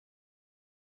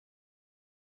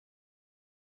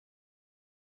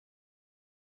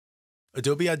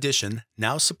Adobe Audition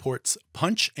now supports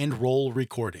punch and roll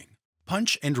recording.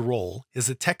 Punch and roll is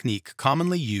a technique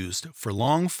commonly used for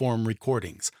long-form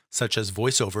recordings, such as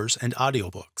voiceovers and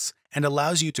audiobooks, and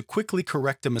allows you to quickly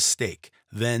correct a mistake,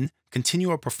 then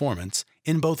continue a performance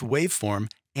in both waveform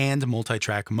and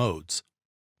multitrack modes.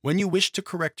 When you wish to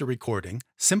correct a recording,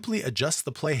 simply adjust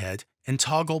the playhead and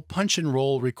toggle punch and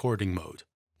roll recording mode.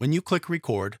 When you click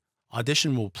record,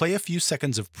 Audition will play a few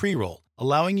seconds of pre-roll,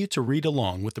 allowing you to read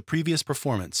along with the previous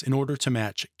performance in order to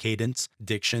match cadence,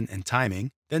 diction, and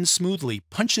timing, then smoothly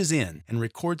punches in and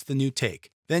records the new take,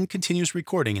 then continues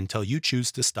recording until you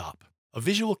choose to stop. A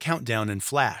visual countdown in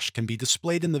Flash can be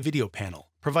displayed in the video panel,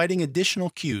 providing additional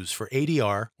cues for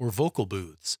ADR or vocal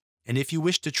booths. And if you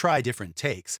wish to try different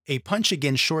takes, a punch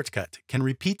again shortcut can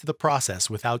repeat the process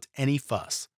without any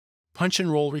fuss. Punch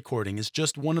and roll recording is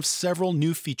just one of several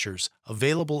new features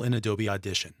available in Adobe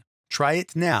Audition. Try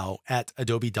it now at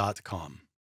adobe.com.